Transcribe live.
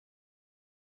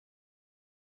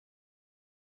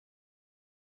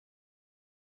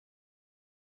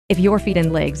If your feet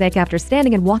and legs ache after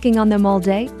standing and walking on them all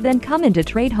day, then come into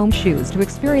Trade Home Shoes to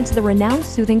experience the renowned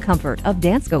soothing comfort of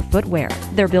Dansko footwear.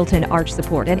 Their built-in arch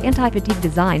support and anti-fatigue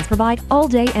designs provide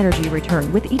all-day energy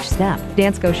return with each step.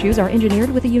 Dansko shoes are engineered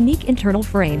with a unique internal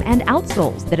frame and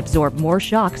outsoles that absorb more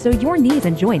shock so your knees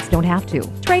and joints don't have to.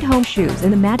 Trade Home Shoes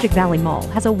in the Magic Valley Mall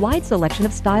has a wide selection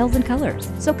of styles and colors,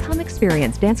 so come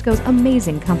experience Dansko's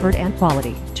amazing comfort and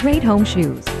quality. Trade Home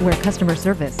Shoes, where customer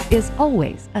service is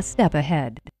always a step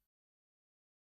ahead.